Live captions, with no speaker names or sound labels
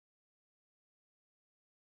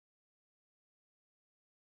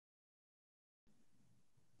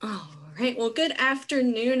All right, well, good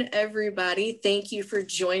afternoon, everybody. Thank you for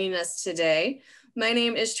joining us today. My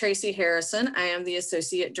name is Tracy Harrison. I am the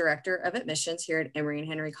Associate Director of Admissions here at Emory and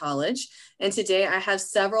Henry College. And today I have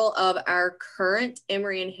several of our current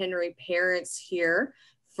Emory and Henry parents here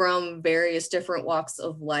from various different walks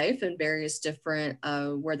of life and various different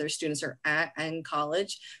where their students are at in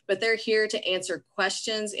college, but they're here to answer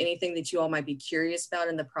questions, anything that you all might be curious about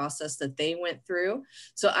in the process that they went through.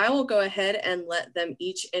 So I will go ahead and let them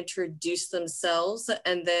each introduce themselves,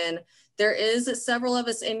 and then there is several of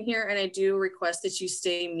us in here, and I do request that you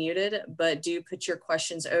stay muted, but do put your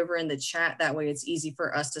questions over in the chat. That way it's easy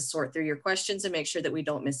for us to sort through your questions and make sure that we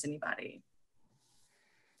don't miss anybody.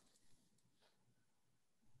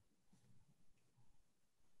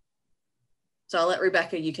 So I'll let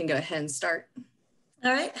Rebecca, you can go ahead and start.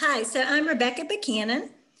 All right, hi, so I'm Rebecca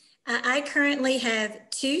Buchanan. I currently have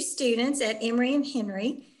 2 students at Emory and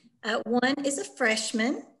Henry. One is a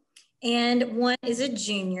freshman and one is a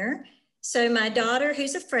junior. So my daughter,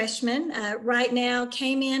 who's a freshman, right now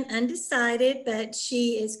came in undecided, but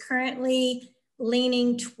she is currently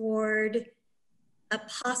leaning toward a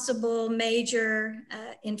possible major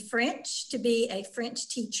in French, to be a French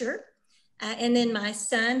teacher. And then my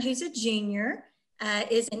son, who's a junior,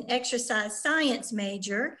 is an exercise science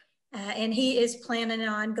major, and he is planning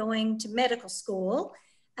on going to medical school.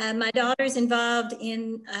 My daughter's involved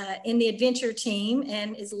in the adventure team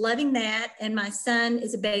and is loving that, and my son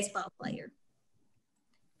is a baseball player.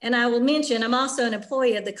 And I will mention, I'm also an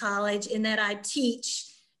employee of the college in that I teach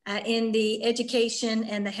in the education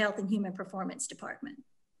and the health and human performance department.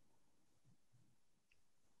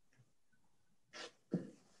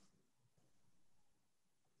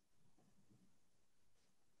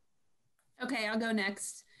 Okay, I'll go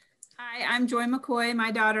next. Hi, I'm Joy McCoy. My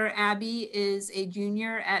daughter Abby is a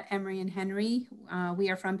junior at Emory and Henry. We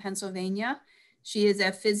are from Pennsylvania. She is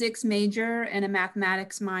a physics major and a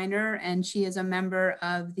mathematics minor, and she is a member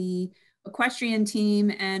of the equestrian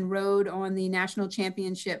team and rode on the national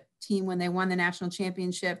championship team when they won the national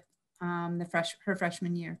championship her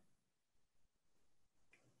freshman year.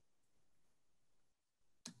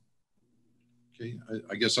 Okay,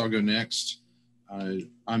 I guess I'll go next.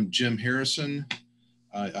 I'm Jim Harrison.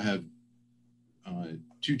 I have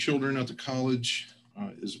 2 children at the college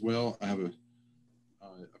as well. I have a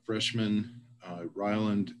freshman,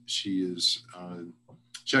 Ryland. She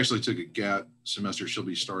actually took a GAT semester. She'll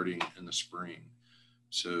be starting in the spring.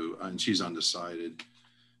 So, and she's undecided.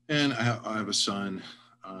 And I have a son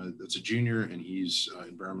that's a junior, and he's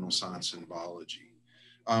environmental science and biology.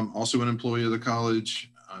 I'm also an employee of the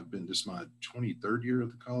college. I've been this my 23rd year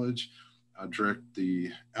at the college. I direct the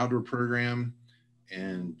outdoor program,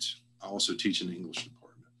 and I also teach in the English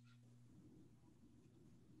department.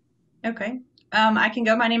 Okay, I can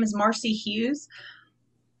go. My name is Marcy Hughes.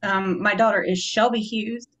 My daughter is Shelby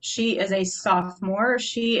Hughes. She is a sophomore.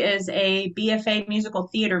 She is a BFA musical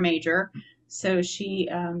theater major. So she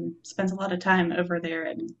spends a lot of time over there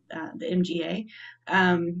at the MGA.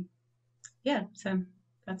 Yeah, so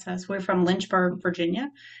that's us. We're from Lynchburg, Virginia.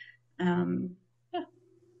 Yeah.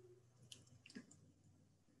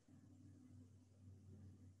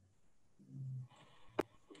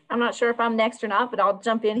 I'm not sure if I'm next or not, but I'll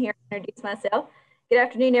jump in here and introduce myself. Good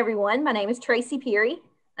afternoon, everyone. My name is Tracy Peary.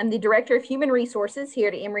 I'm the Director of Human Resources here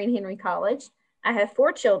at Emory and Henry College. I have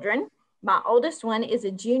 4 children. My oldest one is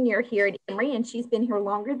a junior here at Emory, and she's been here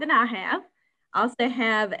longer than I have. I also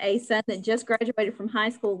have a son that just graduated from high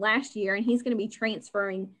school last year, and he's going to be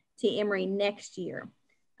transferring to Emory next year.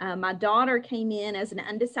 My daughter came in as an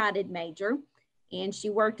undecided major, and she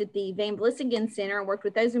worked at the Van Vlissingen Center and worked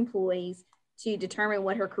with those employees to determine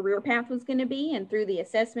what her career path was going to be. And through the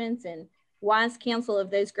assessments and wise counsel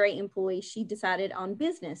of those great employees, she decided on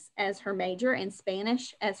business as her major and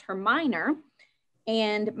Spanish as her minor.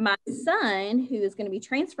 And my son, who is going to be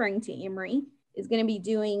transferring to Emory, is going to be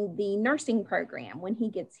doing the nursing program when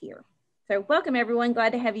he gets here. So welcome, everyone.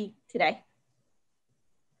 Glad to have you today.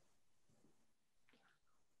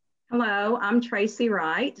 Hello, I'm Tracy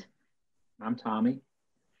Wright. I'm Tommy.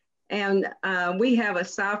 And we have a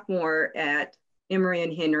sophomore at Emory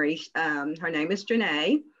and Henry. Her name is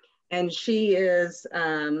Janae, and she is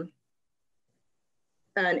a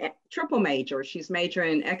triple major. She's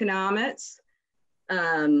majoring in economics,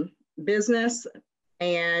 business,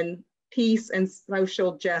 and peace and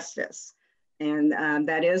social justice. And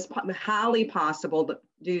that is highly possible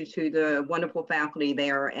due to the wonderful faculty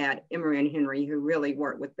there at Emory and Henry who really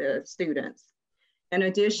work with the students. In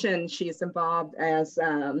addition, she's involved as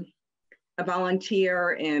a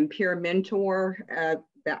volunteer and peer mentor at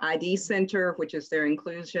the ID Center, which is their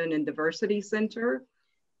Inclusion and Diversity Center.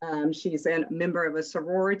 She's a member of a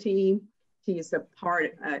sorority. She's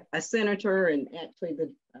a senator, and actually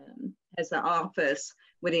has an office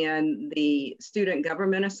within the Student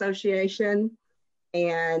Government Association.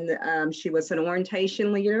 And she was an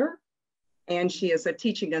orientation leader, and she is a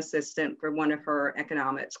teaching assistant for one of her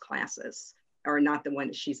economics classes, or not the one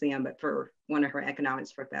that she's in, but for one of her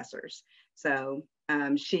economics professors. So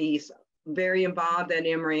she's very involved at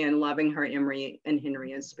Emory and loving her Emory and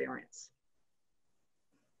Henry experience.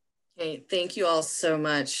 Okay, thank you all so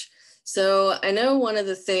much. So I know one of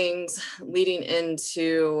the things leading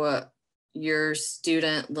into your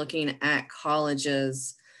student looking at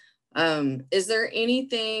colleges, is there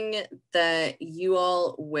anything that you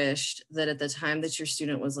all wished that at the time that your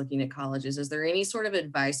student was looking at colleges, is there any sort of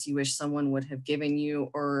advice you wish someone would have given you,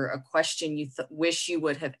 or a question you wish you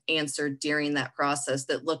would have answered during that process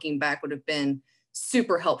that looking back would have been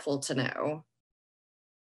super helpful to know?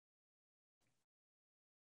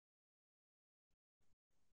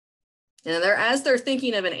 And as they're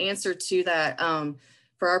thinking of an answer to that,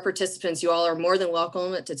 for our participants, you all are more than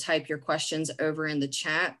welcome to type your questions over in the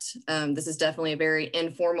chat. This is definitely a very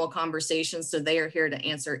informal conversation, so they are here to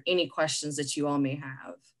answer any questions that you all may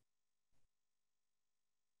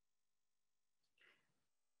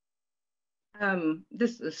have.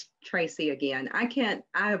 This is Tracy again. I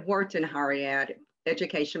have worked in higher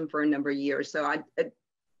education for a number of years, so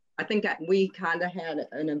I think that we kind of had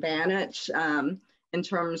an advantage in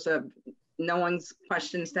terms of knowing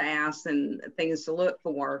questions to ask and things to look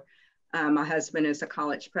for. My husband is a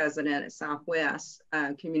college president at Southwest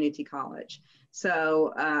Community College.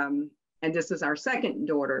 So, and this is our second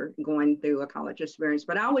daughter going through a college experience,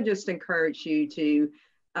 but I would just encourage you to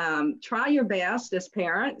try your best as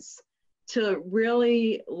parents to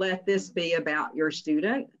really let this be about your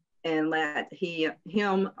student, and let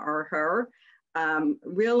him or her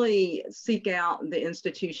really seek out the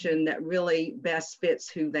institution that really best fits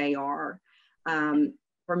who they are.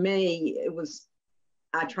 For me,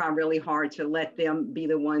 I try really hard to let them be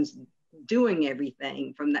the ones doing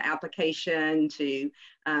everything from the application to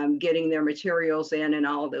getting their materials in and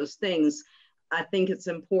all of those things. I think it's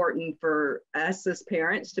important for us as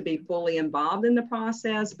parents to be fully involved in the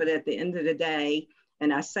process, but at the end of the day,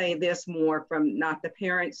 and I say this more from not the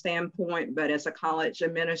parent standpoint, but as a college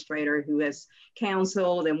administrator who has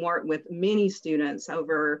counseled and worked with many students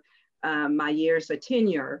over my years of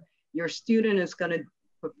tenure, your student is going to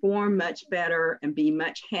perform much better and be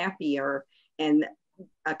much happier and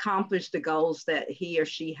accomplish the goals that he or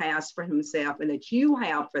she has for himself and that you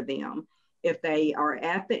have for them if they are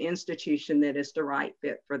at the institution that is the right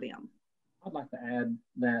fit for them. I'd like to add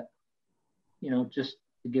that, just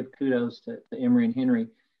to give kudos to Emory and Henry,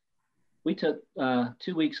 we took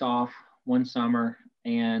 2 weeks off one summer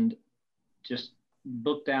and just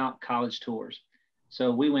booked out college tours. So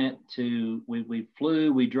we went to, we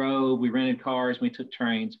flew, we drove, we rented cars, we took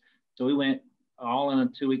trains. So we went all in a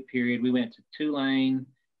 2-week period. We went to Tulane,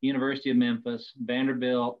 University of Memphis,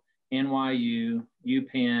 Vanderbilt, NYU,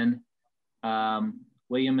 UPenn,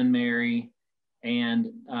 William and Mary,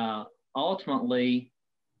 and ultimately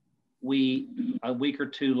we, a week or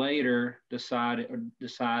two later,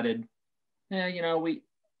 decided, yeah,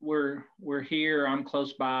 we're here, I'm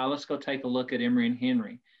close by, let's go take a look at Emory and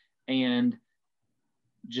Henry. And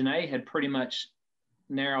Janae had pretty much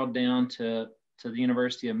narrowed down to the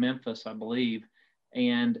University of Memphis, I believe.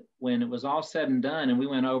 And when it was all said and done, and we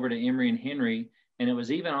went over to Emory and Henry, and it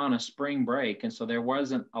was even on a spring break, and so there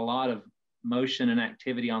wasn't a lot of motion and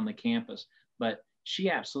activity on the campus, but she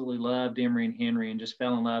absolutely loved Emory and Henry and just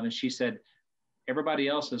fell in love. And she said, everybody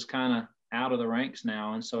else is kind of out of the ranks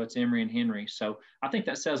now, and so it's Emory and Henry. So I think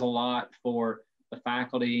that says a lot for the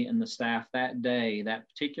faculty and the staff that day, that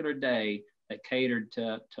particular day, that catered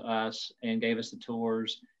to us and gave us the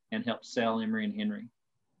tours and helped sell Emory and Henry.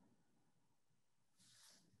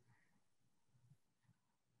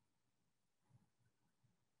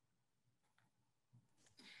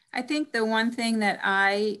 I think the one thing that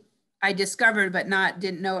I discovered, but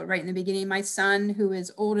didn't know it right in the beginning, my son, who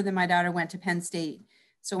is older than my daughter, went to Penn State.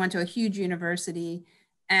 So went to a huge university,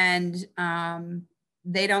 and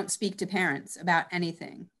they don't speak to parents about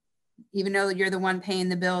anything. Even though you're the one paying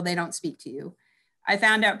the bill, they don't speak to you. I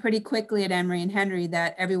found out pretty quickly at Emory and Henry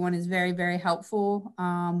that everyone is very, very helpful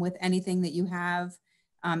with anything that you have.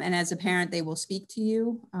 And as a parent, they will speak to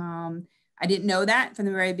you. I didn't know that from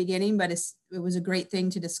the very beginning, but it was a great thing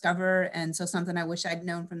to discover. And so something I wish I'd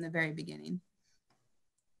known from the very beginning.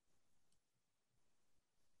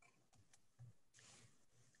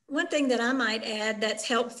 One thing that I might add that's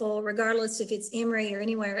helpful, regardless if it's Emory or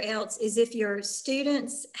anywhere else, is if your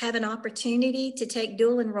students have an opportunity to take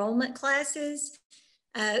dual enrollment classes,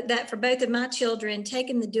 that for both of my children,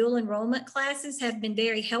 taking the dual enrollment classes have been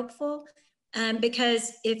very helpful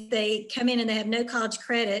because if they come in and they have no college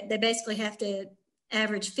credit, they basically have to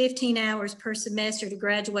average 15 hours per semester to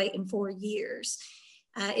graduate in 4 years.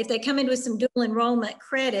 If they come in with some dual enrollment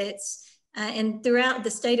credits, and throughout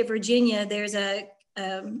the state of Virginia, there's an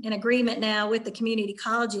agreement now with the community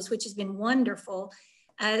colleges, which has been wonderful.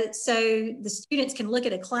 So the students can look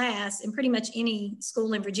at a class and pretty much any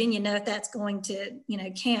school in Virginia know if that's going to,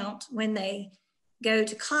 count when they go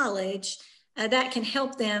to college. That can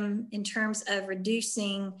help them in terms of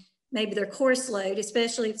reducing maybe their course load,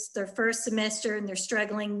 especially if it's their first semester and they're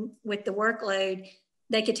struggling with the workload.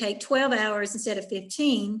 They could take 12 hours instead of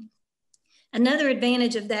 15. Another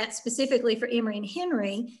advantage of that specifically for Emory and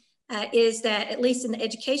Henry is that at least in the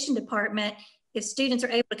education department, if students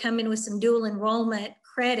are able to come in with some dual enrollment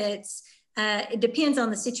credits, it depends on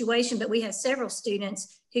the situation, but we have several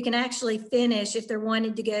students who can actually finish, if they're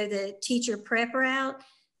wanting to go the teacher prep route,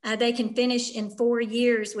 they can finish in 4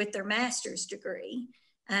 years with their master's degree.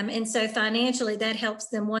 And so financially that helps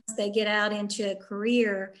them once they get out into a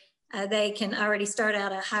career, they can already start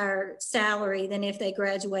out a higher salary than if they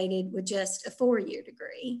graduated with just a 4-year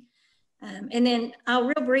degree. And then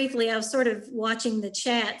real briefly, I was sort of watching the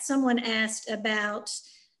chat. Someone asked about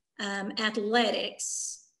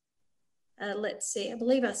athletics. Let's see, I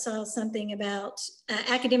believe I saw something about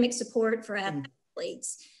academic support for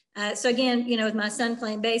athletes. So again, with my son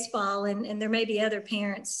playing baseball, and there may be other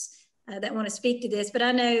parents that want to speak to this, but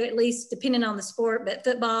I know at least depending on the sport, but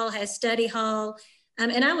football has study hall.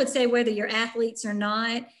 And I would say whether you're athletes or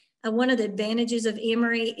not, one of the advantages of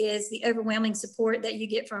Emory is the overwhelming support that you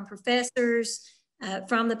get from professors,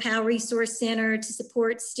 from the PAL Resource Center to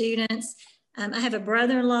support students. I have a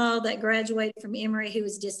brother-in-law that graduated from Emory who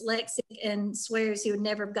was dyslexic and swears he would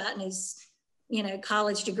never have gotten his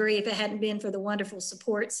college degree if it hadn't been for the wonderful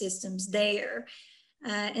support systems there.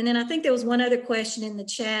 And then I think there was one other question in the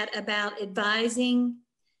chat about advising.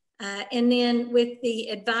 And then with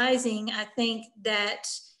the advising, I think that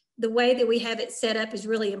the way that we have it set up is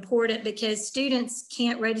really important because students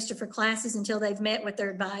can't register for classes until they've met with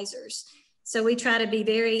their advisors. So we try to be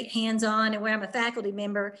very hands-on, and where I'm a faculty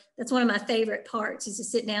member, that's one of my favorite parts is to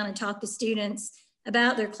sit down and talk to students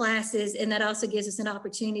about their classes. And that also gives us an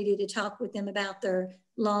opportunity to talk with them about their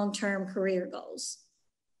long-term career goals.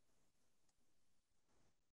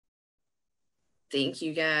 Thank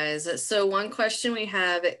you guys. So one question we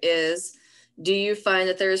have is, do you find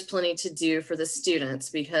that there's plenty to do for the students?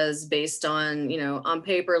 Because based on, on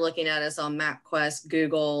paper, looking at us on MapQuest,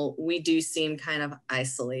 Google, we do seem kind of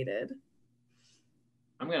isolated.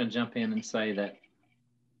 I'm going to jump in and say that,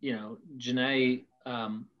 Janae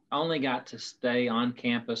only got to stay on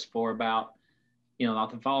campus for about,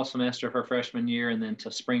 the fall semester of her freshman year and then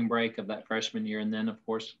to spring break of that freshman year. And then, of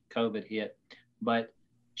course, COVID hit. But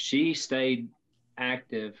she stayed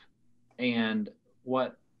active, and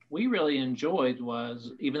what we really enjoyed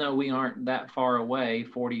was, even though we aren't that far away,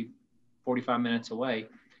 45 minutes away,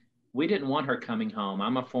 we didn't want her coming home.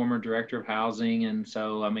 I'm a former director of housing, and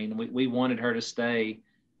so we wanted her to stay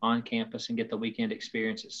on campus and get the weekend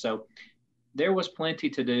experiences. So there was plenty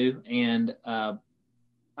to do, and I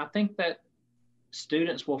think that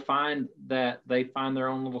students will find that they find their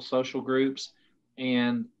own little social groups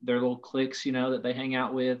and their little cliques, that they hang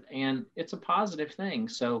out with, and it's a positive thing.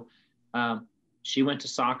 So she went to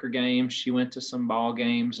soccer games, she went to some ball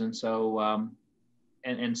games, and so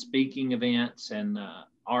and speaking events and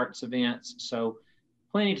arts events. So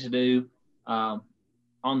plenty to do on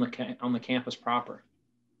the campus proper.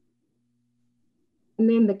 And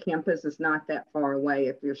then the campus is not that far away.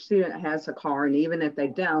 If your student has a car, and even if they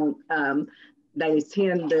don't, they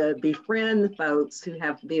tend to befriend folks who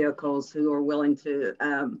have vehicles who are willing to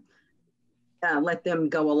let them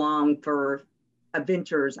go along for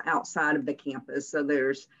adventures outside of the campus. So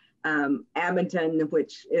there's Abington,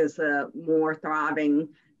 which is a more thriving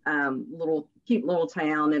cute little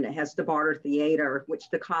town, and it has the Barter Theater, which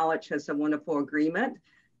the college has a wonderful agreement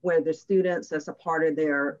where the students, as a part of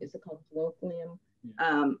their, is it called colloquium,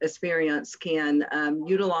 experience, can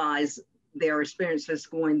utilize their experiences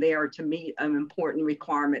going there to meet an important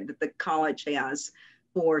requirement that the college has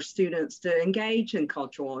for students to engage in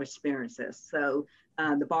cultural experiences. So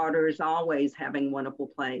the Barter is always having wonderful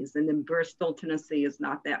plays. And then Bristol, Tennessee is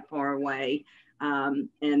not that far away. And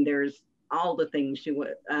there's all the things you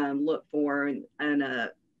would look for in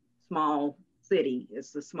a small city.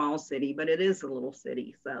 It's a small city, but it is a little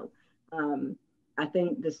city. So I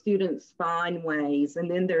think the students find ways.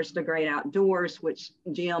 And then there's the great outdoors, which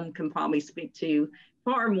Jim can probably speak to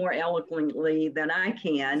far more eloquently than I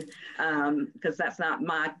can, because that's not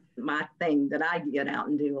my thing that I get out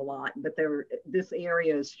and do a lot. But this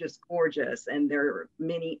area is just gorgeous, and there are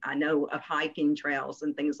many, I know, of hiking trails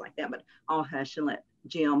and things like that. But I'll hush and let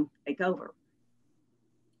Jim take over.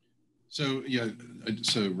 So yeah,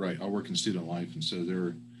 so right, I work in student life, and so there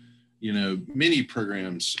are, you know, many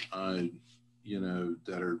programs, you know,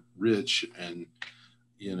 that are rich and,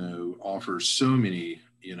 you know, offer so many,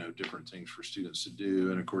 you know, different things for students to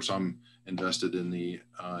do. And of course, I'm invested in the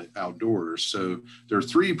outdoors. So there are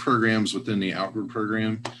 3 programs within the outdoor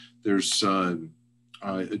program. There's a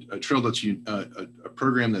trail that's a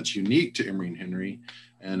program that's unique to Emory and Henry,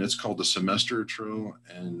 and it's called the Semester Trail.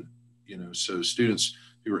 And, you know, so students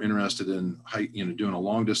who are interested in you know, doing a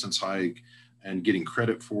long distance hike and getting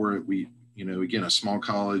credit for it, we, you know, again, a small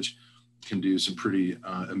college can do some pretty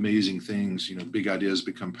amazing things. You know, big ideas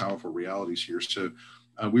become powerful realities here. So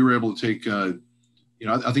we were able to take, you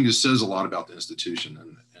know, I think this says a lot about the institution.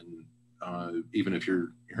 And even if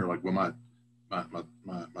you're like, well,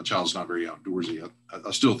 my child's not very outdoorsy,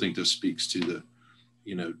 I still think this speaks to the,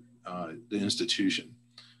 you know, the institution.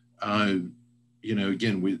 You know,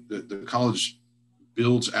 again, the college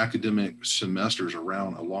builds academic semesters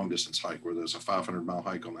around a long distance hike, whether it's a 500-mile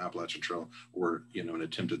hike on the Appalachian Trail or, you know, an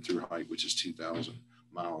attempted through hike, which is 2,000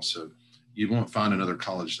 miles. So you won't find another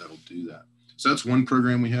college that'll do that. So that's one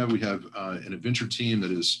program we have. We have an adventure team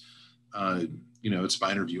that is, you know, it's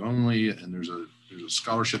by interview only, and there's a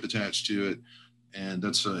scholarship attached to it. And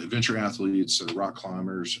that's adventure athletes, rock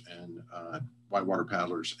climbers, and whitewater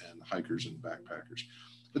paddlers, and hikers and backpackers.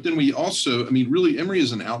 But then we also, I mean, really, Emory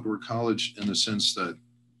is an outdoor college in the sense that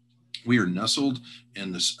we are nestled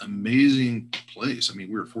in this amazing place. I mean,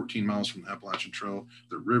 we're 14 miles from the Appalachian Trail.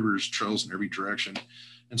 There are rivers, trails in every direction.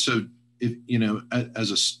 And so, if, you know,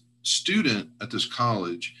 as a student at this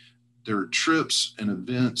college, there are trips and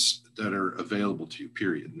events that are available to you,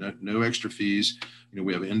 period. No extra fees. You know,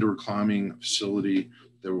 we have an indoor climbing facility.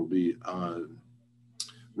 There will be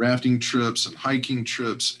rafting trips and hiking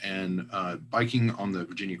trips and biking on the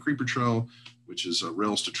Virginia Creeper Trail, which is a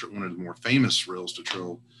rails to trail, one of the more famous rails to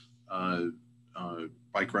trail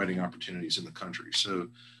bike riding opportunities in the country. So,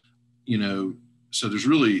 you know, so there's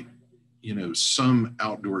really, you know, some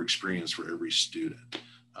outdoor experience for every student.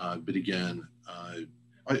 But again,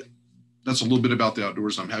 that's a little bit about the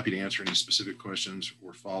outdoors. I'm happy to answer any specific questions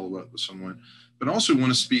or follow up with someone, but I also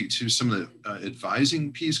want to speak to some of the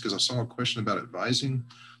advising piece, because I saw a question about advising.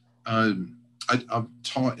 I've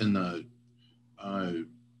taught in the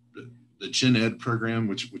Gen Ed program,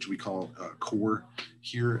 which we call CORE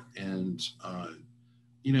here. And,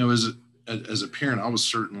 you know, as a parent, I was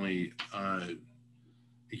certainly,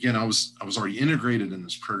 again, I was already integrated in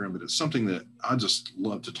this program, but it's something that I just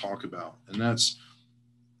love to talk about. And that's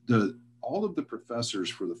all of the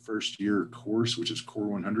professors for the first year course, which is Core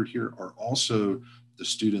 100 here, are also the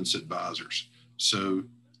students' advisors. So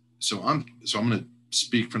I'm going to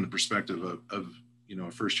speak from the perspective of you know,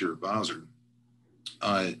 a first year advisor.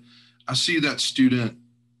 I see that student,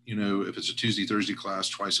 you know, if it's a Tuesday, Thursday class,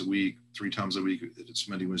 twice a week, 3 times a week, if it's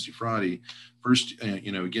Monday, Wednesday, Friday,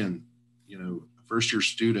 you know, again, you know, first year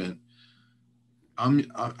student, I'm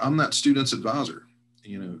that student's advisor,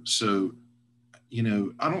 you know. So, you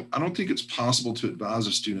know, I don't think it's possible to advise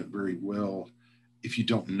a student very well if you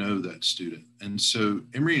don't know that student. And so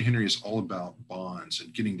Emory and Henry is all about bonds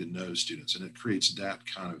and getting to know students, and it creates that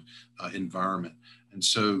kind of environment. And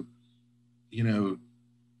so, you know,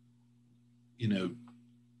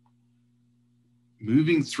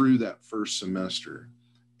 moving through that first semester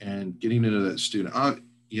and getting to know that student,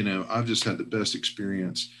 I've just had the best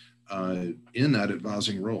experience in that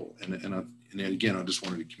advising role. And again, I just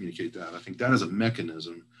wanted to communicate that. I think that is a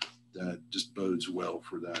mechanism that just bodes well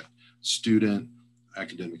for that student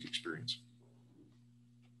academic experience.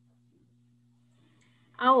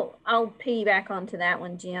 I'll piggyback onto that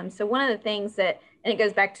one, Jim. So one of the things that, and it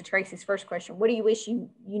goes back to Tracy's first question, what do you wish you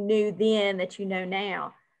knew then that you know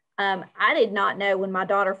now? I did not know when my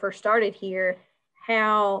daughter first started here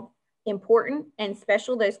how important and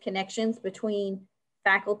special those connections between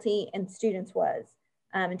faculty and students was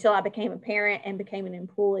until I became a parent and became an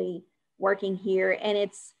employee working here. And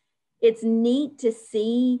it's neat to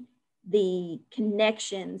see the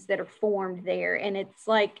connections that are formed there. And it's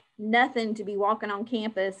like nothing to be walking on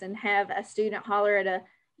campus and have a student holler at a,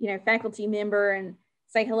 you know, faculty member and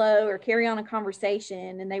say hello or carry on a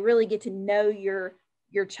conversation. And they really get to know your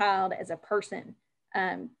child as a person,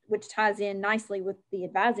 which ties in nicely with the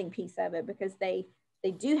advising piece of it, because they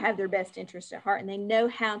do have their best interest at heart, and they know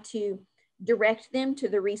how to direct them to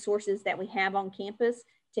the resources that we have on campus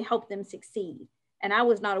to help them succeed. And I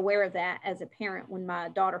was not aware of that as a parent when my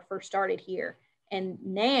daughter first started here. And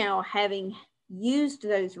now, having used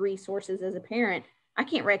those resources as a parent, I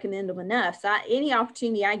can't recommend them enough. So any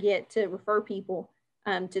opportunity I get to refer people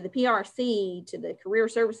to the PRC, to the Career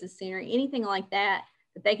Services Center, anything like that,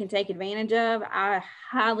 that they can take advantage of, I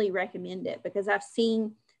highly recommend it, because I've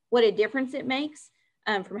seen what a difference it makes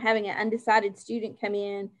from having an undecided student come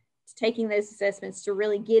in, to taking those assessments, to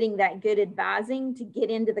really getting that good advising to get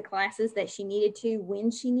into the classes that she needed to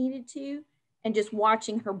when she needed to, and just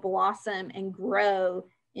watching her blossom and grow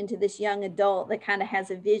into this young adult that kind of has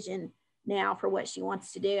a vision now for what she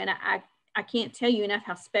wants to do. And I can't tell you enough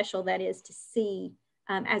how special that is to see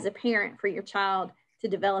as a parent, for your child to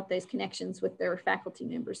develop those connections with their faculty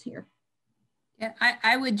members here. Yeah,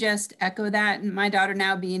 I would just echo that. And my daughter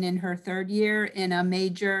now being in her 3rd year in a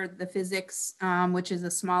major, the physics, which is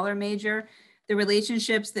a smaller major, the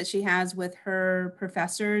relationships that she has with her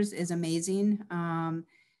professors is amazing.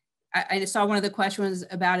 I saw one of the questions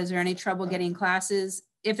about, is there any trouble getting classes?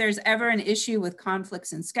 If there's ever an issue with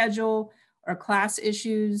conflicts in schedule or class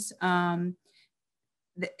issues,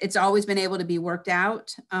 it's always been able to be worked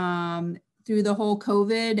out through the whole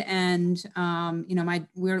COVID. And, you know,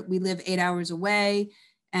 we live 8 hours away,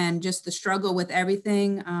 and just the struggle with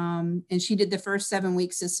everything. And she did the first 7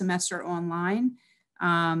 weeks this semester online.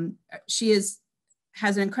 She has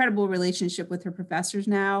an incredible relationship with her professors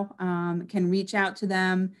now, can reach out to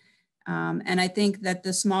them. And I think that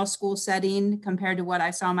the small school setting, compared to what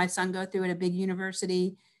I saw my son go through at a big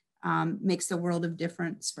university, makes the world of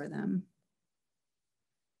difference for them.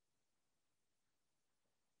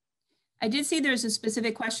 I did see there's a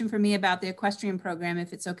specific question for me about the equestrian program,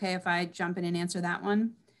 if it's okay if I jump in and answer that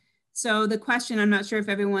one. So the question, I'm not sure if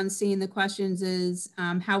everyone's seen the questions, is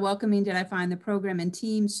how welcoming did I find the program and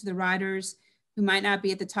teams to the riders who might not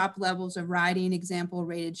be at the top levels of riding, example,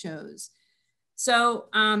 rated shows? So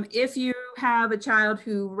if you have a child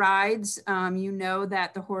who rides, you know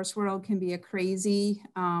that the horse world can be a crazy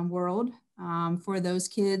world for those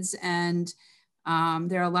kids. And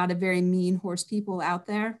there are a lot of very mean horse people out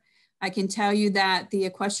there. I can tell you that the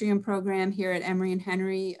equestrian program here at Emory and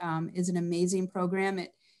Henry is an amazing program.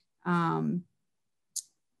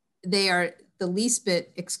 They are the least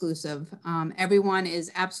bit exclusive. Everyone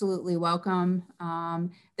is absolutely welcome.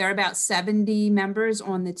 There are about 70 members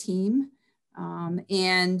on the team.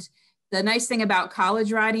 And the nice thing about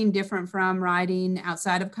college riding, different from riding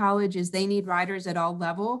outside of college, is they need riders at all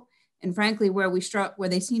level. And frankly, where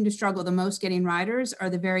they seem to struggle the most getting riders are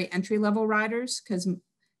the very entry level riders, because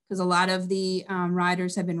a lot of the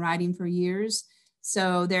riders have been riding for years.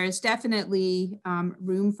 So there's definitely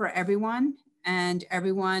room for everyone, and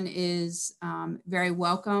everyone is very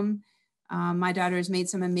welcome. My daughter has made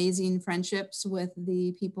some amazing friendships with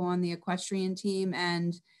the people on the equestrian team,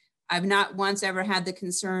 and I've not once ever had the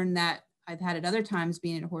concern that I've had at other times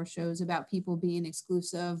being at horse shows about people being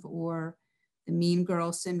exclusive or the mean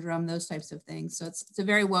girl syndrome, those types of things. So it's a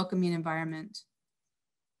very welcoming environment.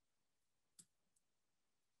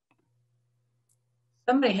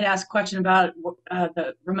 Somebody had asked a question about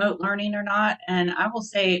the remote learning or not, and I will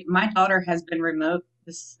say my daughter has been remote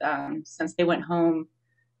since they went home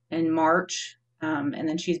in March, and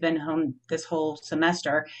then she's been home this whole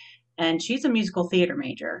semester, and she's a musical theater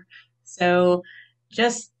major. So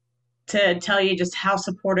just to tell you just how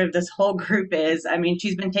supportive this whole group is, I mean,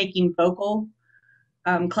 she's been taking vocal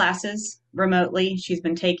classes remotely. She's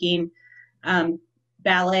been taking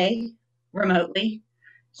ballet remotely.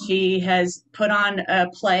 She has put on a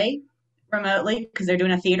play remotely because they're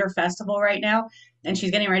doing a theater festival right now, and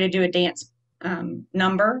she's getting ready to do a dance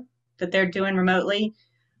number that they're doing remotely.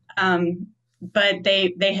 But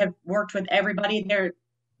they have worked with everybody.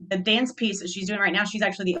 The dance piece that she's doing right now, she's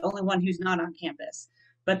actually the only one who's not on campus,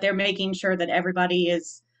 but they're making sure that everybody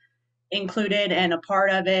is included and a part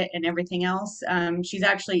of it and everything else. She's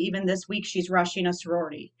actually, even this week, she's rushing a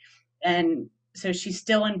sorority. And so she's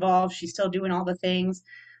still involved. She's still doing all the things.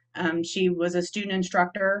 She was a student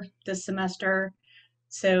instructor this semester.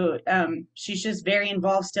 So she's just very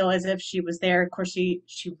involved still, as if she was there. Of course, she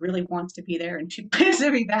really wants to be there, and she plans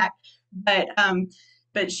to be back.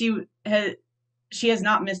 But she has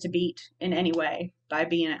not missed a beat in any way by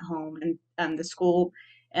being at home. And the school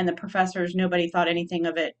and the professors, nobody thought anything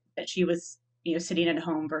of it, that she was, sitting at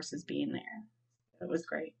home versus being there. It was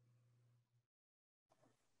great.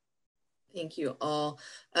 Thank you all.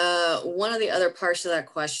 One of the other parts of that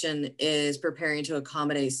question is preparing to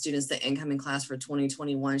accommodate students the incoming class for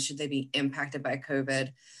 2021, should they be impacted by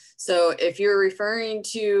COVID. So if you're referring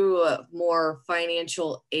to more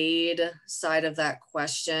financial aid side of that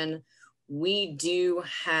question, we do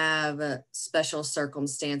have special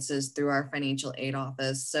circumstances through our financial aid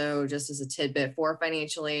office. So just as a tidbit for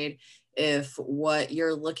financial aid, if what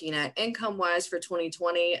you're looking at income-wise for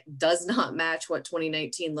 2020 does not match what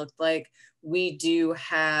 2019 looked like, we do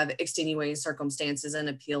have extenuating circumstances and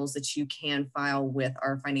appeals that you can file with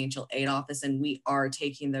our financial aid office, and we are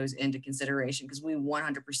taking those into consideration because we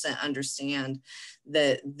 100% understand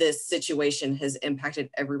that this situation has impacted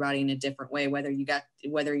everybody in a different way, whether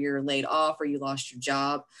you're laid off or you lost your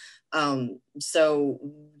job. So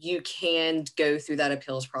you can go through that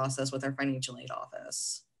appeals process with our financial aid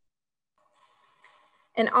office.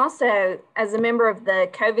 And also, as a member of the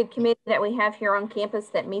COVID committee that we have here on campus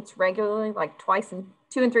that meets regularly, like 2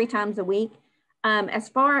 and 3 times a week, as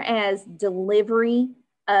far as delivery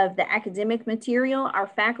of the academic material, our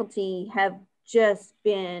faculty have just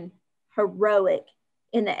been heroic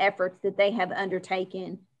in the efforts that they have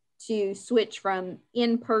undertaken to switch from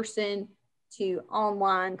in-person to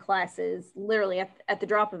online classes, literally at the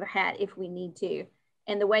drop of a hat if we need to.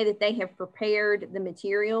 And the way that they have prepared the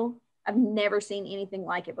material, I've never seen anything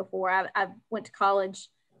like it before. I've went to college,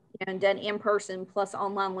 and done in-person plus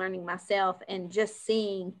online learning myself, and just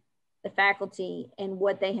seeing the faculty and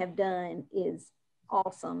what they have done is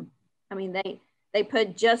awesome. I mean, they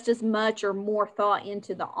put just as much or more thought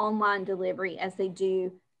into the online delivery as they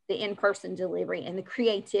do the in-person delivery, and the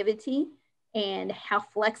creativity and how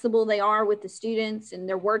flexible they are with the students, and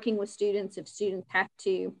they're working with students if students have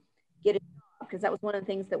to get a job, because that was one of the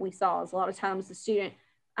things that we saw is a lot of times the student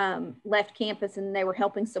left campus and they were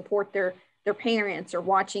helping support their parents or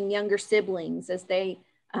watching younger siblings as they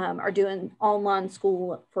are doing online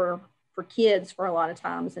school for kids for a lot of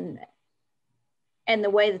times. And the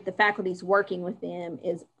way that the faculty is working with them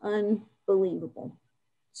is unbelievable.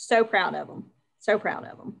 So proud of them. So proud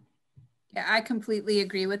of them. Yeah, I completely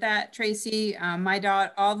agree with that, Tracy. All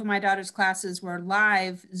of my daughter's classes were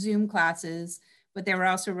live Zoom classes, but they were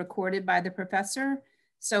also recorded by the professor.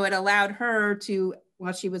 So it allowed her to,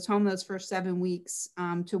 while she was home those first 7 weeks,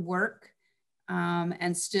 to work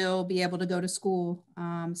and still be able to go to school.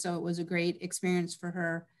 So it was a great experience for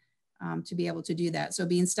her to be able to do that. So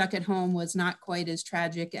being stuck at home was not quite as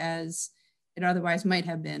tragic as it otherwise might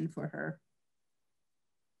have been for her.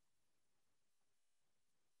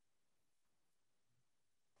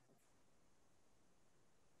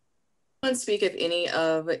 Speak if any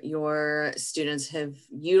of your students have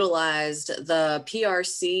utilized the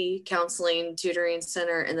PRC Counseling Tutoring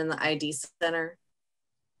Center and then the ID Center.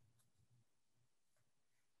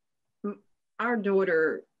 Our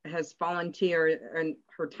daughter has volunteered in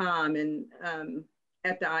her time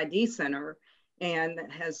at the ID Center and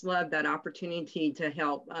has loved that opportunity to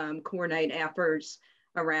help coordinate efforts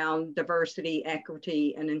around diversity,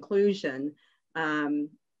 equity, and inclusion.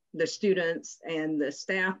 The students and the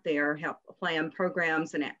staff there help plan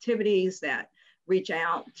programs and activities that reach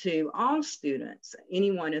out to all students.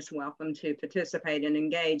 Anyone is welcome to participate and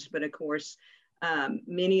engage, but of course,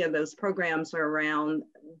 many of those programs are around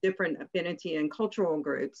different affinity and cultural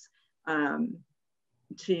groups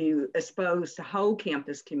to expose the whole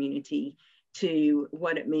campus community to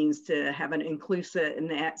what it means to have an inclusive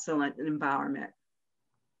and excellent environment.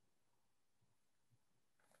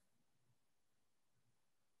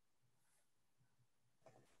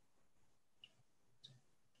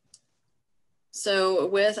 So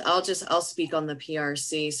I'll speak on the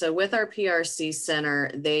PRC. So with our PRC Center,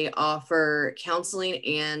 they offer counseling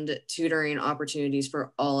and tutoring opportunities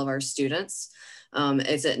for all of our students.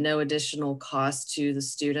 It's at no additional cost to the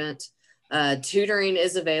student. Tutoring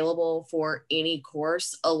is available for any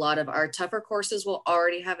course. A lot of our tougher courses will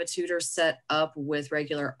already have a tutor set up with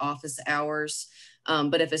regular office hours.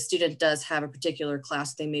 But if a student does have a particular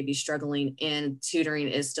class they may be struggling in, tutoring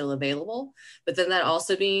is still available. But then that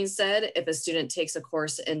also being said, if a student takes a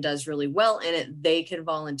course and does really well in it, they can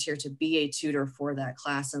volunteer to be a tutor for that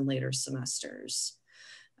class in later semesters.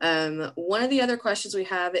 One of the other questions we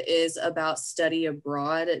have is about study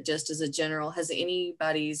abroad. Just as a general, has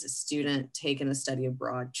anybody's student taken a study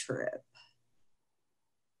abroad trip?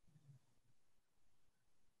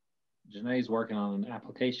 Janae's working on an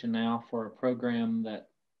application now for a program that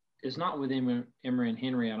is not with Emory and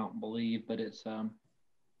Henry, I don't believe, but it's a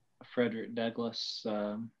Frederick Douglass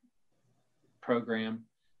program.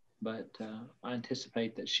 But I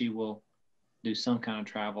anticipate that she will do some kind of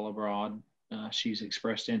travel abroad. She's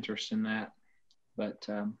expressed interest in that. But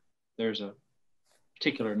there's a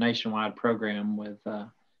particular nationwide program with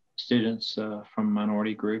students from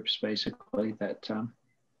minority groups, basically, that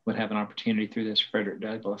would have an opportunity through this Frederick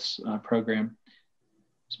Douglass program.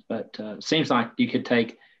 But it seems like you could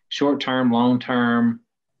take short-term, long-term,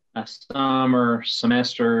 summer,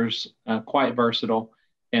 semesters, quite versatile.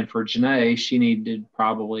 And for Janae, she needed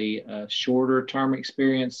probably a shorter term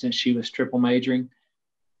experience since she was triple majoring.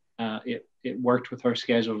 It worked with her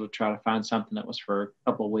schedule to try to find something that was for a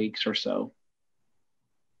couple of weeks or so.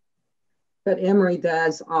 But Emory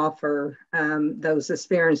does offer those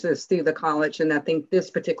experiences through the college. And I think this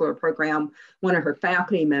particular program, one of her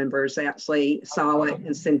faculty members actually saw it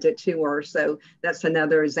and sent it to her. So that's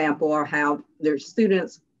another example of how their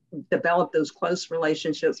students develop those close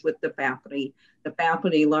relationships with the faculty. The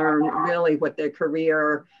faculty learn really what their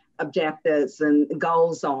career objectives and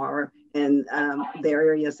goals are and their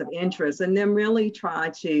areas of interest, and then really try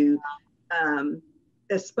to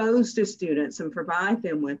expose to students and provide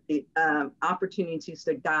them with the opportunities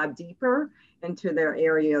to dive deeper into their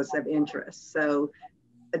areas of interest. So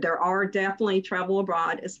there are definitely travel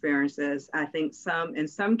abroad experiences. I think in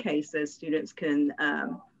some cases, students can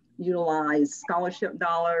utilize scholarship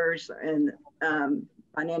dollars and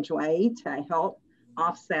financial aid to help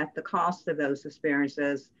offset the cost of those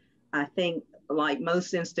experiences. I think like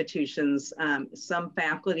most institutions, some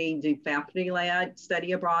faculty do faculty-led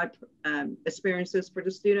study abroad experiences for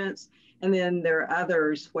the students. And then there are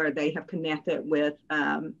others where they have connected with,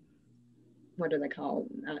 what are they called?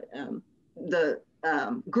 The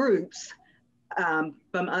groups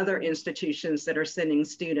from other institutions that are sending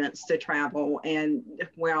students to travel. And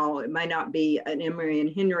while it may not be an Emory and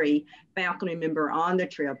Henry faculty member on the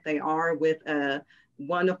trip, they are with a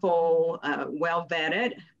wonderful,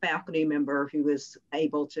 well-vetted faculty member who is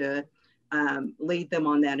able to lead them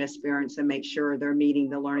on that experience and make sure they're meeting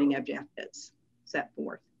the learning objectives set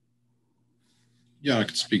forth. Yeah, I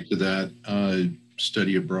could speak to that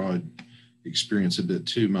study abroad experience a bit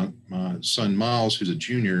too. My son Miles, who's a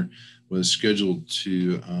junior, was scheduled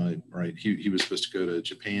to, he was supposed to go to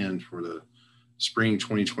Japan for the spring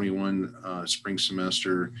 2021 spring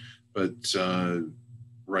semester, but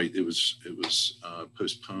it was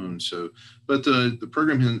postponed. So, but the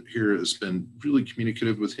program here has been really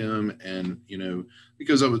communicative with him, and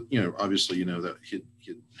because I was, obviously, that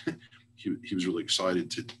he was really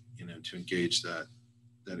excited to to engage that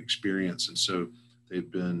experience, and so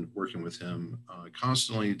they've been working with him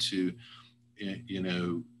constantly to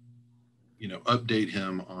update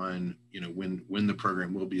him on when the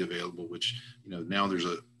program will be available, which now there's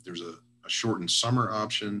a shortened summer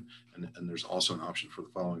option, and there's also an option for the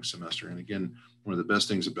following semester. And again, one of the best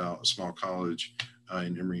things about a small college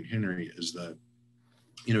in Emory and Henry is that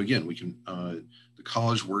again, we can the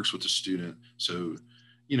college works with the student. So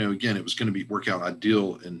again, it was going to work out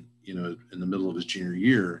ideal in the middle of his junior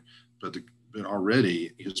year, but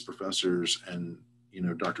already his professors and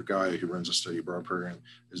Dr. Guy, who runs a study abroad program,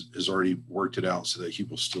 has already worked it out so that he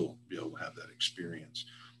will still be able to have that experience.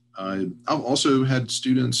 I've also had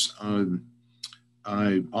students,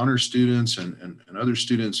 honor students and other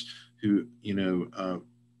students who,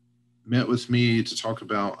 met with me to talk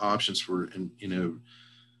about options for,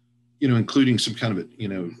 including some kind of,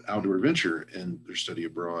 outdoor adventure in their study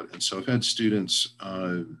abroad. And so I've had students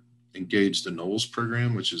engage the Knowles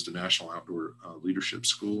program, which is the National Outdoor Leadership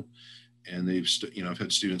School. And I've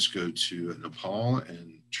had students go to Nepal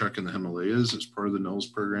and trek in the Himalayas as part of the Knowles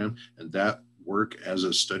program, and that work as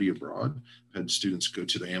a study abroad. I've had students go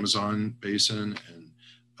to the Amazon basin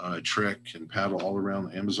and trek and paddle all around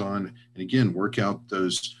the Amazon, and again, work out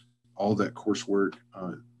all that coursework,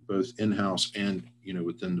 both in-house and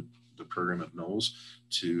within the program at Knowles,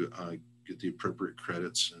 to get the appropriate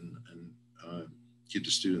credits and keep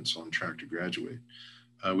the students on track to graduate.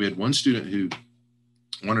 We had one student who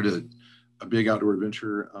wanted a big outdoor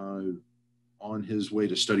adventure on his way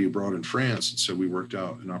to study abroad in France. And so we worked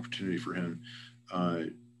out an opportunity for him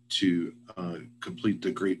to complete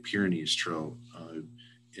the Great Pyrenees Trail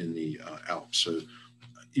in the Alps. So,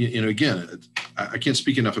 again, I can't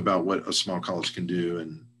speak enough about what a small college can do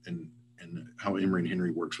and how Emory and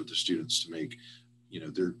Henry works with the students to make,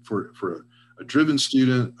 for a driven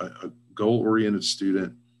student, a goal-oriented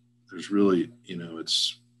student, there's really,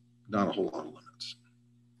 it's not a whole lot of limits.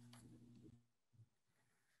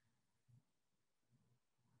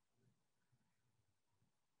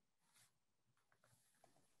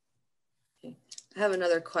 I have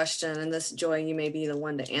another question, and this, Joy, you may be the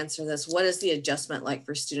one to answer this. What is the adjustment like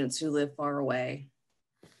for students who live far away?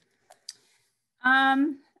 I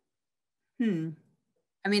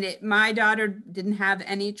mean, my daughter didn't have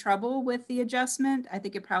any trouble with the adjustment. I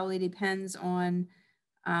think it probably depends on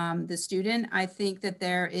the student. I think that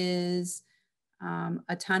there is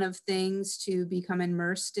a ton of things to become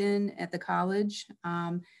immersed in at the college.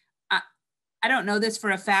 I don't know this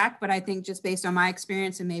for a fact, but I think just based on my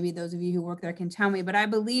experience, and maybe those of you who work there can tell me, but I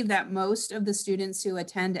believe that most of the students who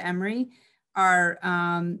attend Emory are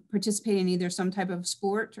participating in either some type of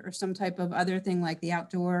sport or some type of other thing like the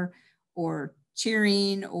outdoor or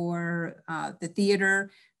cheering or the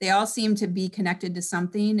theater. They all seem to be connected to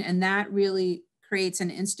something, and that really creates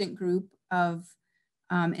an instant group of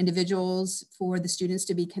individuals for the students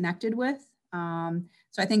to be connected with.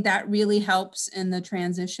 So I think that really helps in the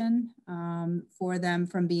transition for them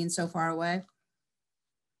from being so far away.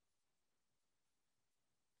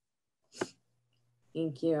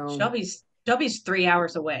 Thank you. Shelby's 3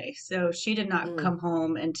 hours away, so she did not come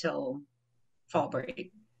home until fall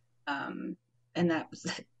break, and that was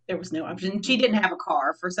there was no option. She didn't have a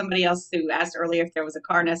car. For somebody else who asked earlier if there was a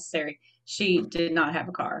car necessary, she did not have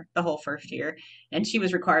a car the whole first year, and she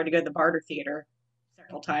was required to go to the Barter Theater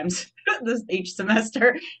several times each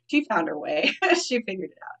semester. She found her way. She figured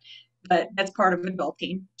it out, but that's part of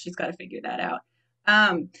adulting. She's got to figure that out.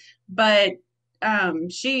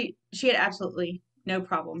 She had absolutely no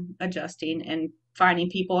problem adjusting and finding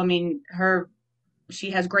people. I mean,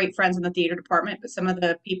 she has great friends in the theater department, but some of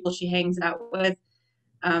the people she hangs out with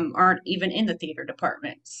aren't even in the theater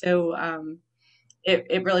department. So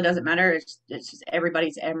it really doesn't matter. It's just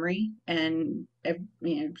everybody's Emory, and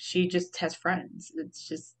she just has friends. It's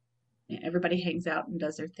just everybody hangs out and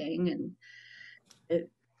does their thing, and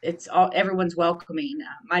it's all everyone's welcoming.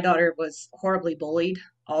 My daughter was horribly bullied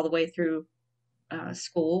all the way through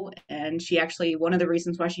school, and she actually, one of the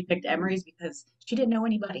reasons why she picked Emory is because she didn't know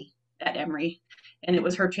anybody at Emory, and it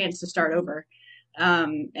was her chance to start over.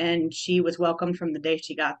 And she was welcomed from the day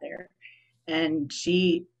she got there, and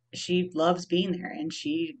she loves being there, and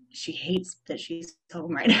she hates that she's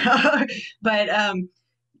home right now. But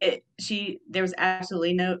there was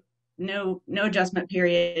absolutely no adjustment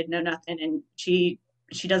period, no nothing, and she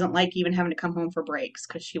doesn't like even having to come home for breaks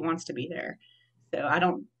because she wants to be there. So I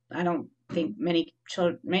don't think many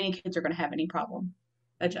kids are going to have any problem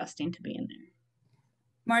adjusting to being there.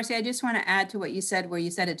 Marcy, I just want to add to what you said, where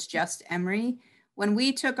you said it's just Emory. When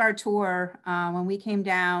we took our tour, when we came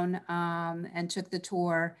down and took the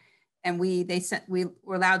tour, and we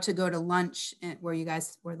were allowed to go to lunch where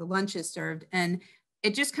the lunch is served, and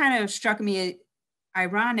it just kind of struck me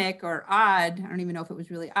ironic or odd. I don't even know if it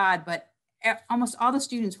was really odd, but almost all the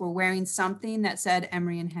students were wearing something that said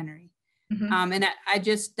Emory and Henry. Mm-hmm. And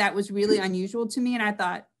that was really unusual to me. And I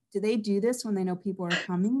thought, do they do this when they know people are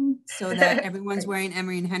coming so that everyone's wearing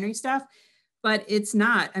Emory and Henry stuff? But it's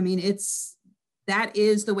not. I mean, that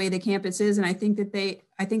is the way the campus is. And I think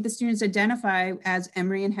the students identify as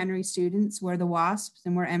Emory and Henry students. We're the WASPs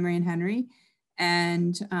and we're Emory and Henry.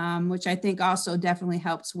 And which I think also definitely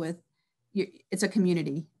helps with, it's a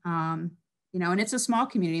community, and it's a small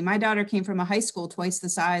community. My daughter came from a high school twice the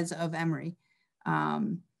size of Emory.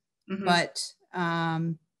 Mm-hmm. But,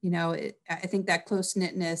 I think that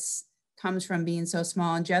close-knitness comes from being so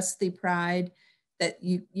small, and just the pride that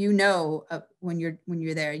when you're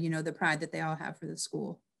there, the pride that they all have for the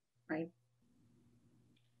school. Right.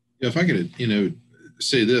 Yeah, if I could,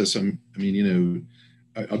 say this, I've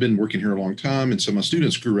been working here a long time. And so my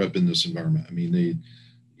students grew up in this environment. I mean, they,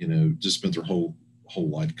 just spent their whole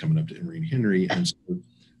life coming up to Emory and Henry. And so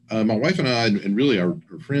my wife and I, and really our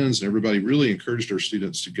friends and everybody, really encouraged our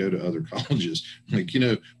students to go to other colleges. Like,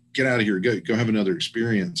 get out of here, go have another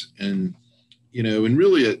experience. And, and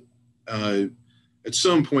really at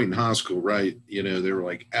some point in high school, right, they were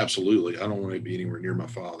like, absolutely, I don't want to be anywhere near my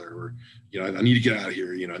father, or, I need to get out of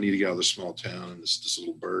here. I need to get out of this small town and this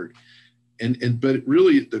little burg. But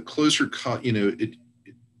really the closer,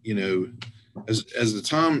 as the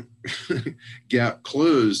time gap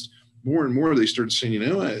closed, more and more they started saying,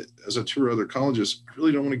 as I tour other colleges, I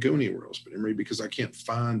really don't want to go anywhere else but Emory, because I can't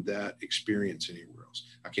find that experience anywhere else.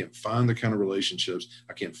 I can't find the kind of relationships.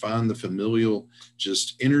 I can't find the familial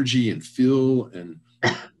just energy and feel. And,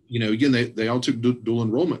 again, they all took dual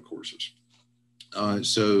enrollment courses.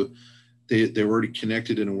 So they were already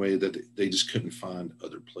connected in a way that they just couldn't find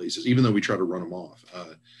other places, even though we tried to run them off.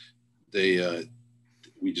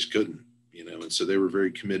 We just couldn't, and so they were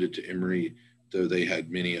very committed to Emory, though they had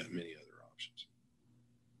many other options.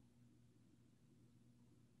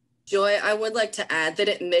 Joy, I would like to add that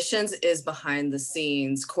admissions is behind the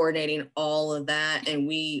scenes coordinating all of that, and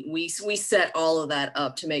we set all of that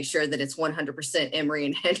up to make sure that it's 100% Emory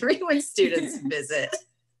and Henry when students visit.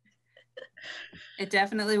 It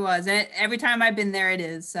definitely was. And every time I've been there, it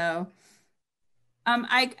is. So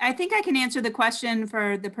I think I can answer the question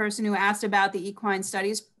for the person who asked about the equine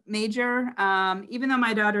studies major. Even though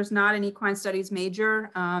my daughter's not an equine studies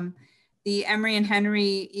major, the Emory and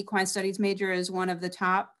Henry equine studies major is one of the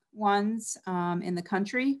top ones in the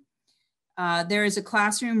country. There is a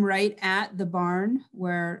classroom right at the barn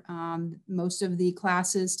where most of the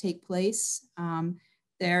classes take place.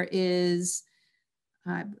 There is,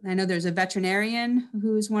 I know there's a veterinarian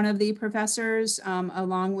who's one of the professors,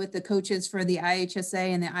 along with the coaches for the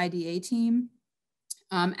IHSA and the IDA team.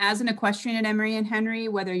 As an equestrian at Emory and Henry,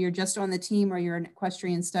 whether you're just on the team or you're an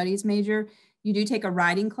equestrian studies major, you do take a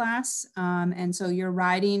riding class. And so you're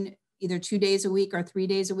riding either 2 days a week or 3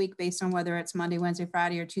 days a week based on whether it's Monday, Wednesday,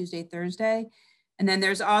 Friday, or Tuesday, Thursday. And then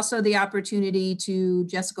there's also the opportunity to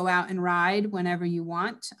just go out and ride whenever you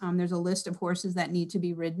want. There's a list of horses that need to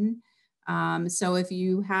be ridden. So if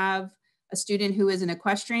you have a student who is an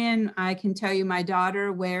equestrian, I can tell you my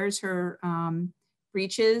daughter wears her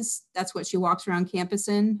breeches. That's what she walks around campus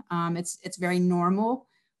in. It's very normal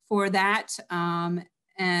for that.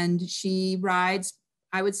 And she rides,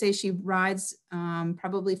 I would say she rides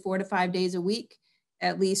probably 4 to 5 days a week,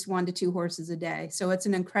 at least 1 to 2 horses a day. So it's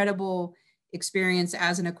an incredible experience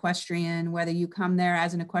as an equestrian, whether you come there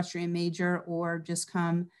as an equestrian major or just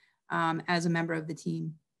come as a member of the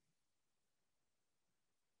team.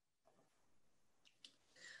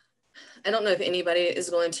 I don't know if anybody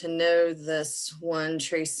is going to know this one,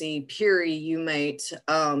 Tracy Peary, you might,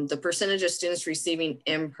 the percentage of students receiving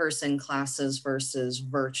in-person classes versus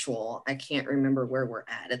virtual. I can't remember where we're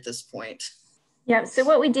at this point. Yeah, so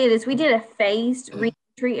what we did is we did a phased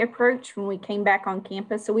reentry approach when we came back on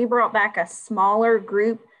campus. So we brought back a smaller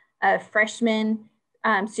group of freshmen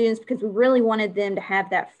students because we really wanted them to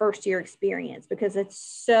have that first year experience, because it's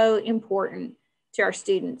so important to our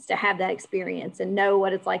students to have that experience and know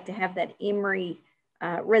what it's like to have that Emory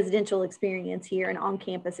residential experience here and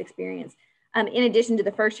on-campus experience. In addition to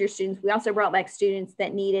the first year students, we also brought back students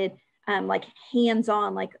that needed like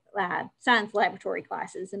hands-on, like science laboratory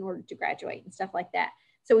classes in order to graduate and stuff like that.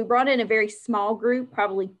 So we brought in a very small group,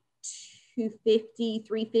 probably 250,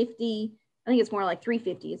 350. I think it's more like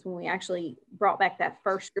 350 is when we actually brought back that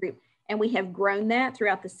first group. And we have grown that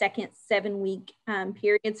throughout the second 7-week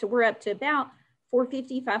period. So we're up to about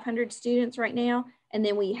 450, 500 students right now. And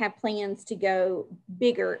then we have plans to go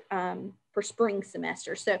bigger for spring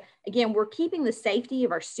semester. So again, we're keeping the safety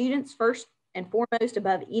of our students first and foremost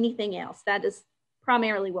above anything else. That is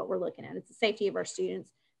primarily what we're looking at. It's the safety of our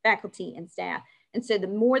students, faculty, and staff. And so the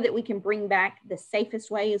more that we can bring back the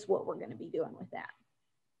safest way is what we're going to be doing with that.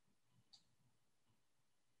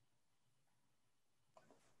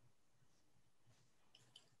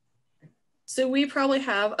 So we probably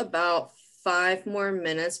have about 5 more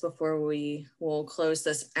minutes before we will close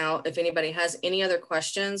this out. If anybody has any other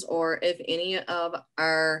questions, or if any of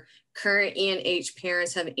our current E&H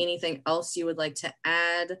parents have anything else you would like to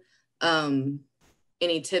add,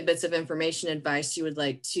 any tidbits of information, advice you would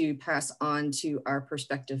like to pass on to our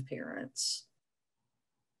prospective parents.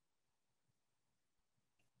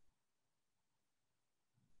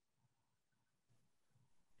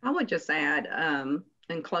 I would just add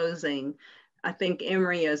in closing, I think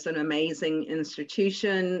Emory is an amazing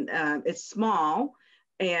institution. It's small,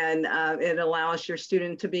 and it allows your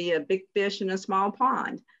student to be a big fish in a small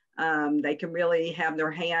pond. They can really have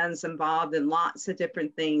their hands involved in lots of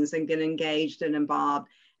different things and get engaged and involved,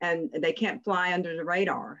 and they can't fly under the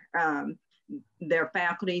radar. Their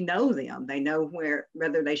faculty know them. They know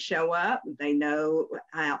whether they show up, they know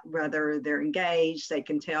whether they're engaged, they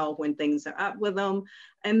can tell when things are up with them,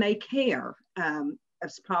 and they care.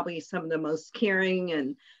 It's probably some of the most caring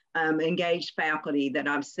and engaged faculty that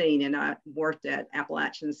I've seen. And I worked at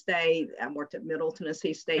Appalachian State, I worked at Middle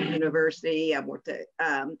Tennessee State University, I worked at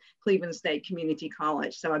Cleveland State Community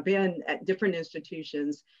College. So I've been at different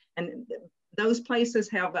institutions, and those places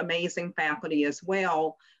have amazing faculty as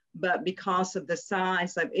well. But because of the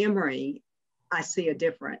size of Emory, I see a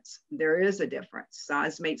difference. There is a difference.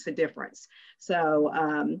 Size makes a difference. So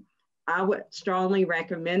I would strongly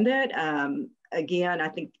recommend it. Again, I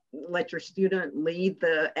think let your student lead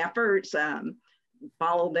the efforts,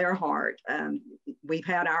 follow their heart. We've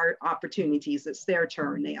had our opportunities. It's their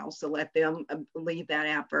turn now. So let them lead that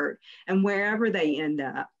effort. And wherever they end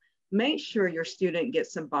up, make sure your student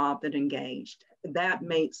gets involved and engaged. That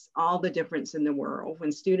makes all the difference in the world.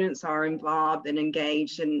 When students are involved and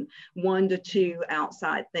engaged in 1 to 2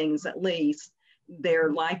 outside things at least,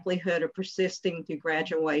 their likelihood of persisting through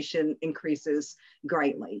graduation increases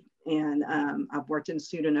greatly. And I've worked in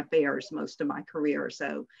student affairs most of my career.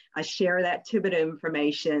 So I share that tidbit of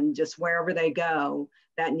information just wherever they go.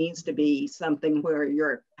 That needs to be something where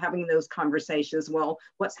you're having those conversations. Well,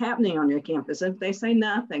 what's happening on your campus? If they say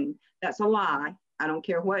nothing, that's a lie. I don't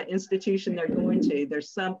care what institution they're going to,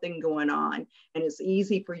 there's something going on. And it's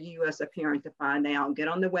easy for you as a parent to find out. Get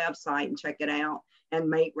on the website and check it out and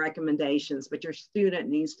make recommendations, but your student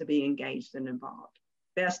needs to be engaged and involved.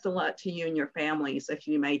 Best of luck to you and your families if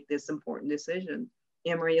you make this important decision.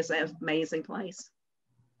 Emory is an amazing place.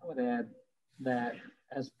 I would add that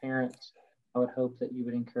as parents, I would hope that you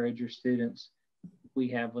would encourage your students. We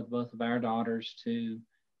have with both of our daughters to,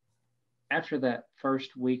 after that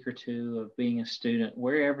first week or two of being a student,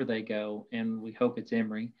 wherever they go, and we hope it's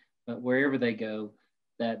Emory, but wherever they go,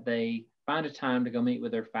 that they find a time to go meet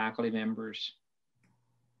with their faculty members.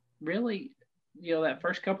 Really, that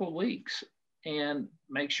first couple of weeks, and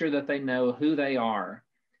make sure that they know who they are,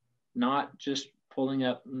 not just pulling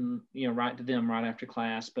up, right to them right after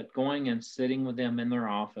class, but going and sitting with them in their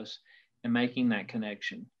office and making that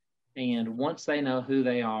connection. And once they know who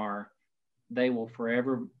they are, they will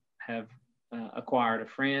forever have acquired a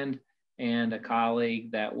friend and a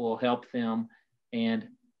colleague that will help them. And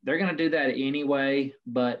they're going to do that anyway,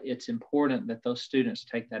 but it's important that those students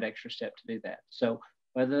take that extra step to do that. So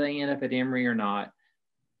whether they end up at Emory or not,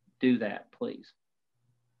 do that, please.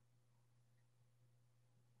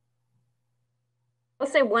 I'll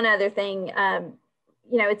say one other thing,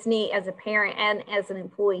 it's neat as a parent and as an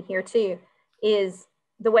employee here too, is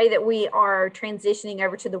the way that we are transitioning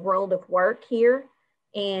over to the world of work here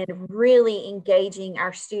and really engaging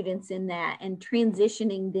our students in that and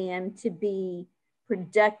transitioning them to be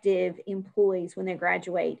productive employees when they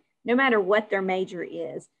graduate, no matter what their major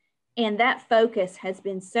is. And that focus has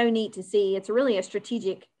been so neat to see. It's really a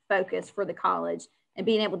strategic focus for the college and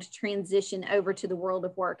being able to transition over to the world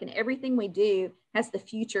of work. And everything we do has the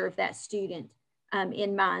future of that student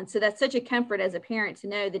in mind. So that's such a comfort as a parent to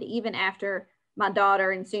know that even after my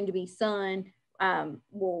daughter and soon to be son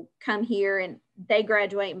will come here and they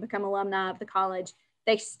graduate and become alumni of the college,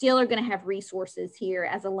 they still are going to have resources here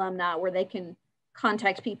as alumni where they can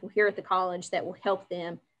contact people here at the college that will help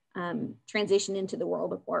them transition into the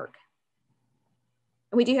world of work.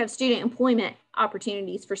 And we do have student employment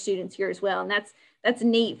opportunities for students here as well. And that's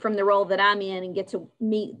neat from the role that I'm in and get to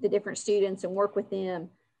meet the different students and work with them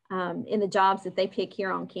in the jobs that they pick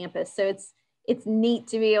here on campus. So it's neat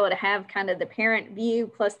to be able to have kind of the parent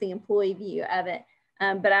view plus the employee view of it.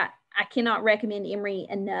 But I cannot recommend Emory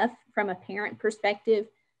enough from a parent perspective,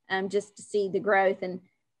 just to see the growth.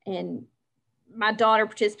 And my daughter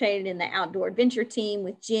participated in the outdoor adventure team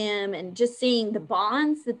with Jim, and just seeing the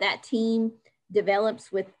bonds that team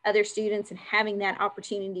develops with other students and having that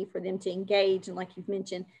opportunity for them to engage. And like you've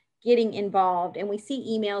mentioned, getting involved. And we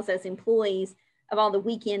see emails as employees of all the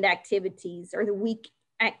weekend activities or the week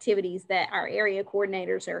activities that our area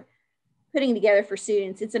coordinators are putting together for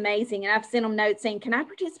students. It's amazing. And I've sent them notes saying, can I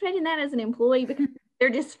participate in that as an employee? Because they're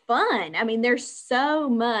just fun. I mean, there's so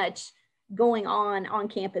much going on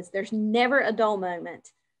campus. There's never a dull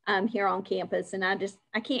moment here on campus. And I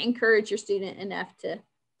can't encourage your student enough to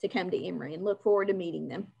come to Emory, and look forward to meeting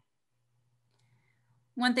them.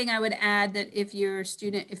 One thing I would add, that if you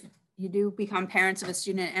do become parents of a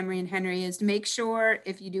student at Emory and Henry, is to make sure,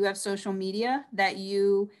 if you do have social media, that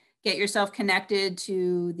you get yourself connected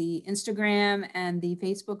to the Instagram and the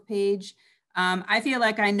Facebook page. I feel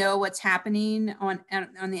like I know what's happening on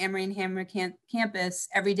the Emory and Henry campus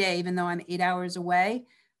every day, even though I'm 8 hours away,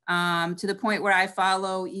 to the point where I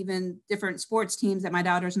follow even different sports teams that my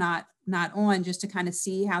daughter's not on, just to kind of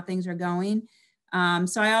see how things are going.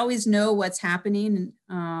 So I always know what's happening,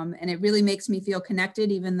 and it really makes me feel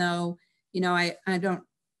connected, even though, I don't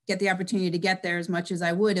get the opportunity to get there as much as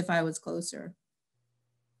I would if I was closer.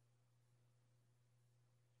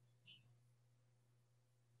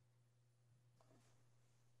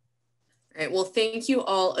 All right, well, thank you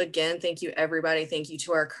all again. Thank you, everybody. Thank you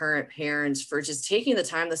to our current parents for just taking the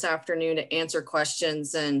time this afternoon to answer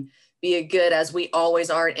questions and be a good, as we always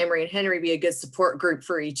are at Emory and Henry, be a good support group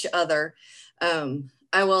for each other.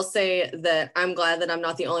 I will say that I'm glad that I'm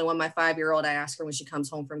not the only one. My 5-year-old, I ask her when she comes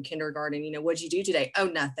home from kindergarten, what'd you do today? Oh,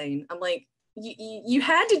 nothing. I'm like, you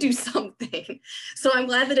had to do something. So I'm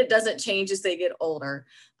glad that it doesn't change as they get older.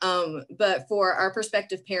 But for our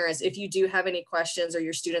prospective parents, if you do have any questions or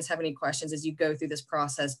your students have any questions as you go through this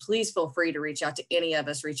process, please feel free to reach out to any of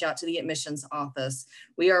us, reach out to the admissions office.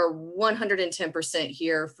 We are 110%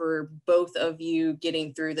 here for both of you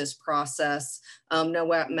getting through this process,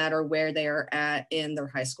 no matter where they are at in their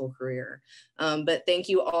high school career. But thank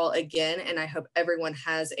you all again, and I hope everyone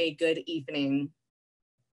has a good evening.